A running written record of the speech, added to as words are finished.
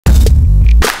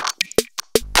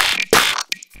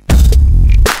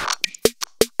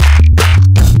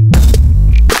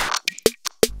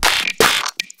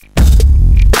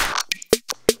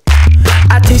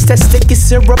that sticky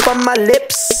syrup on my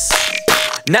lips.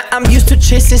 Now I'm used to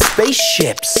chasing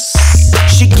spaceships.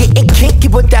 She getting kinky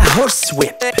with that horse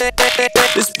whip.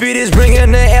 The speed is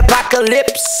bringing the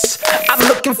apocalypse. I'm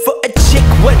looking for a chick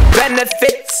with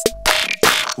benefits,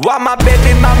 while my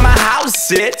baby mama house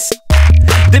sits.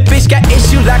 The bitch got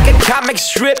issue like a comic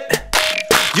strip.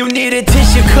 You need a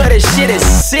tissue, cause the shit is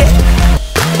sick.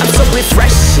 I'm so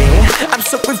refreshing, I'm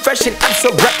so refreshing, I'm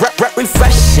so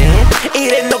refreshing.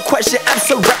 It ain't no question, I'm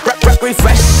so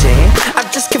refreshing. I'm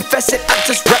just confessing, I'm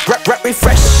just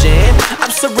refreshing.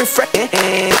 I'm so refreshing,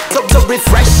 so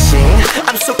refreshing.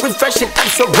 I'm so refreshing, I'm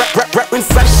so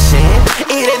refreshing.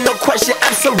 It ain't no question,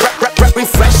 I'm so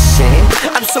refreshing.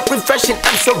 I'm so refreshing,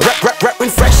 I'm so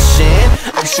refreshing.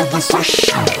 I'm so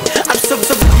refreshing. I'm so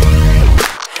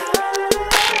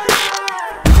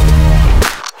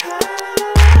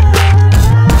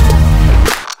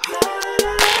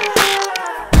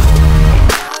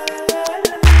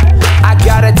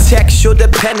Textual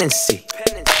dependency.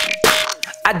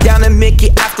 I down a Mickey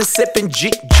after sipping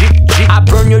G. I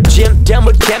burn your gym down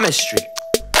with chemistry.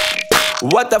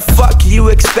 What the fuck you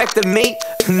expect of me?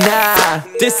 Nah,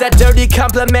 this that dirty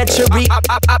complimentary.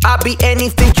 I'll be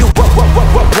anything you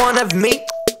want of me.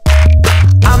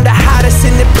 I'm the hottest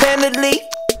independently.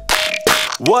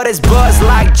 What is buzz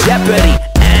like Jeopardy?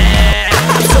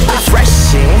 I'm so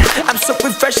refreshing, I'm so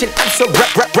refreshing, I'm so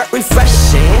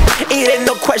refreshing. It ain't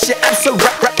no question, I'm so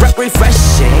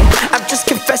refreshing. I'm just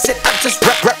confessing, I'm just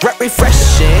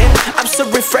refreshing. I'm so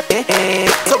refreshing,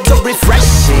 so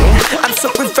refreshing. I'm so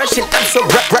refreshing, I'm so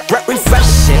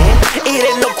refreshing. It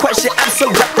ain't no question, I'm so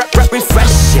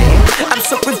refreshing. I'm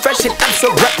so refreshing, I'm so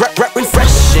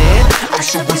refreshing. I'm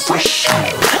so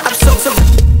refreshing. I'm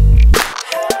so